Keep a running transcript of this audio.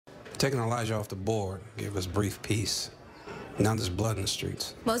Taking Elijah off the board gave us brief peace. Now there's blood in the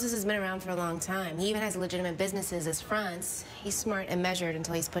streets. Moses has been around for a long time. He even has legitimate businesses as fronts. He's smart and measured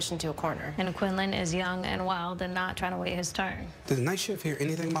until he's pushed into a corner. And Quinlan is young and wild and not trying to wait his turn. Did the night shift hear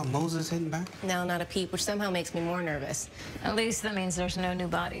anything about Moses hitting back? No, not a peep, which somehow makes me more nervous. At least that means there's no new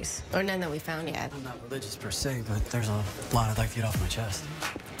bodies. Or none that we found yet. I'm not religious per se, but there's a lot I'd like to get off my chest.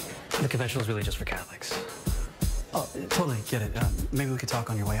 The conventional is really just for Catholics. Oh, totally get it. Maybe we could talk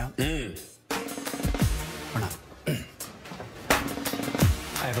on your way out? Or not? I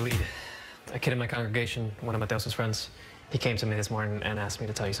have a lead. A kid in my congregation, one of Mateos's friends. He came to me this morning and asked me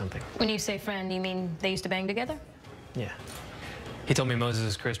to tell you something. When you say friend, you mean they used to bang together? Yeah. He told me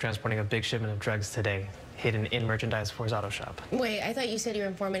Moses' crew is transporting a big shipment of drugs today, hidden in merchandise for his auto shop. Wait, I thought you said your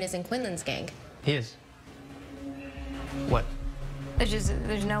informant is in Quinlan's gang. He is. What?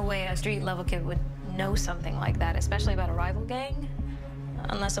 There's no way a street-level kid would know something like that, especially about a rival gang,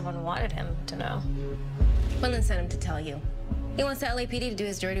 unless someone wanted him to know. Quinlan sent him to tell you. He wants the LAPD to do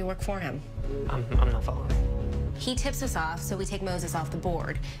his dirty work for him. I'm not following. He tips us off, so we take Moses off the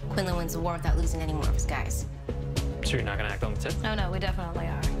board. Quinlan wins the war without losing any more of his guys. So you're not gonna act on the tip? No, we definitely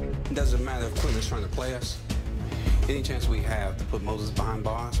are. It doesn't matter if Quinlan's trying to play us. Any chance we have to put Moses behind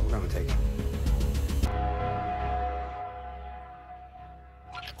bars, we're gonna take it.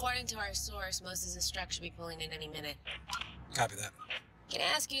 According to our source, Moses' truck should be pulling in any minute. Copy that. Can I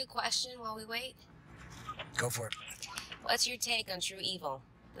ask you a question while we wait? Go for it. What's your take on true evil?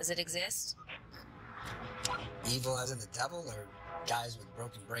 Does it exist? Evil as in the devil, or guys with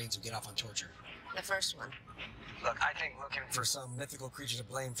broken brains who get off on torture? The first one. Look, I think looking for some mythical creature to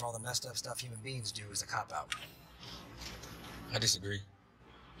blame for all the messed up stuff human beings do is a cop-out. I disagree.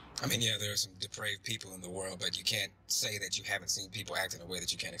 I mean, yeah, there are some depraved people in the world, but you can't say that you haven't seen people act in a way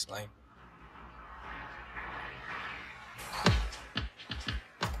that you can't explain.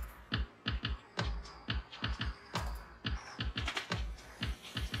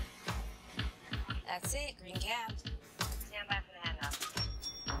 That's it, green cap. Stand by for the handoff.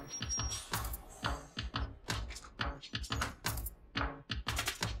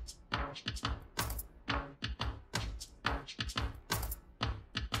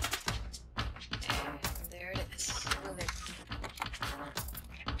 And there it is. Move it.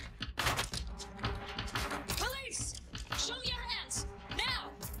 Police! Show me your hands!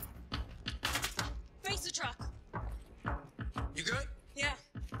 Now! Face the truck. You good? Yeah.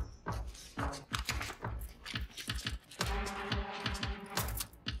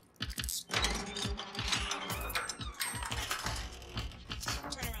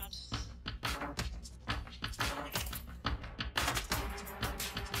 Turn around.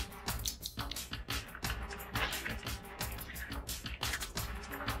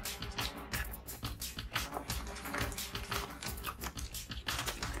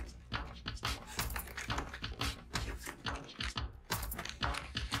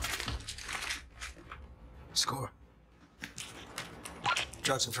 Score.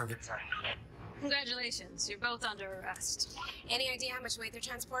 Drugs confirmed inside. Congratulations, you're both under arrest. Any idea how much weight they're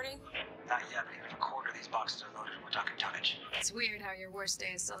transporting? Not yet, but even a quarter of these boxes are loaded. We're talking tonnage. It's weird how your worst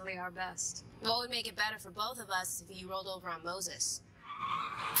days suddenly are best. What would make it better for both of us if you rolled over on Moses?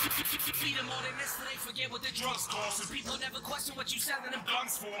 Beat them all in this so they forget what the drugs cost. So people never question what you selling them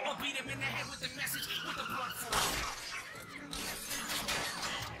guns for. Or beat them in the head with the message with the blunt force.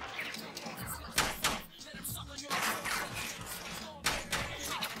 Let them suck on your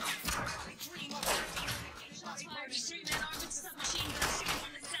shots fired. Street man armed with submachine guns. Shooting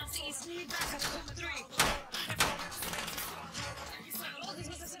from the southeast. Need backup. Cover 3. All these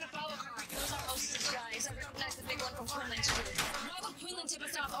must have a follow car. Those are Moses' guys. I recognize the big one from Quinlan's crew. Why would Quinlan tip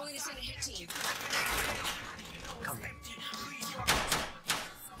us off only to send a hit team? Come back.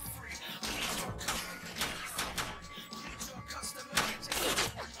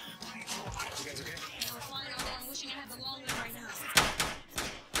 You guys okay? We're flying, although I'm wishing I had the long one right now.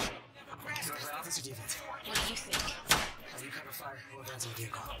 You want to play offense or defense? What do you think? You cover fire. We'll advance in the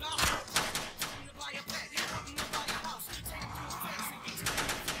vehicle.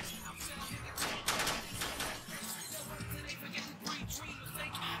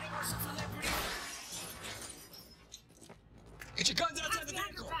 Get your guns outside the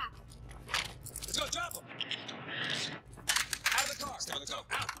vehicle! Let's go, drop them! Out of the car! Stay on the car.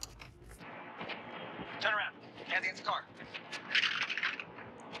 Out! Turn around. Kathy, into the car.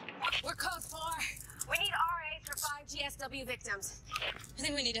 We're code 4. We need RAs for 5 GSW victims. I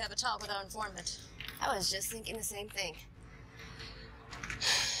think we need to have a talk with our informant. I was just thinking the same thing.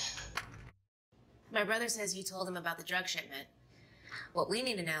 My brother says you told him about the drug shipment. What we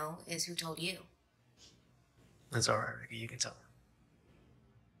need to know is who told you. That's all right, Ricky. You can tell.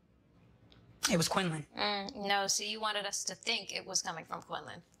 It was Quinlan. No, see, you wanted us to think it was coming from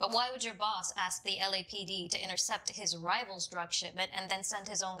Quinlan. But why would your boss ask the LAPD to intercept his rival's drug shipment and then send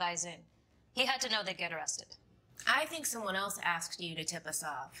his own guys in? He had to know they'd get arrested. I think someone else asked you to tip us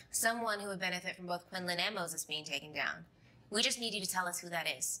off. Someone who would benefit from both Quinlan and Moses being taken down. We just need you to tell us who that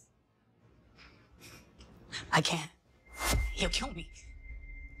is. I can't. He'll kill me.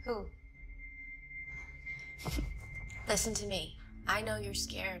 Who? Listen to me. I know you're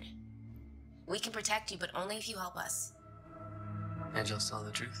scared. We can protect you, but only if you help us. Angela's telling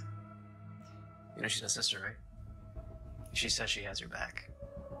the truth. You know she's my sister, right? She says she has your back.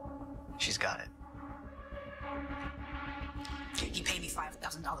 She's got it. He paid me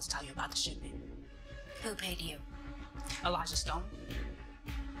 $5,000 to tell you about the shipment. Who paid you? Elijah Stone.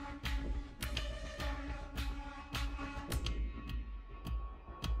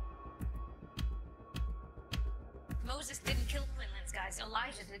 Moses didn't kill Quinlan's guys.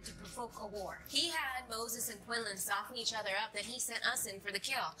 Elijah did to provoke a war. He had Moses and Quinlan soften each other up, then he sent us in for the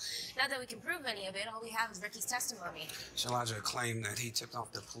kill. Not that we can prove any of it, all we have is Ricky's testimony. Elijah claimed that he tipped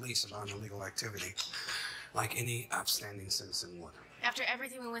off the police about an illegal activity, like any upstanding citizen would. After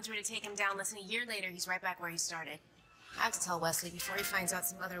everything we went through to take him down, less than a year later, he's right back where he started. I have to tell Wesley before he finds out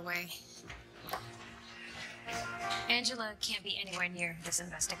some other way. Angela can't be anywhere near this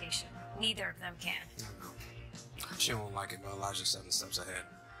investigation. Neither of them can. She won't like it, but Elijah's 7 steps ahead.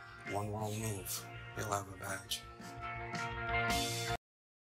 One wrong move, he'll have a badge.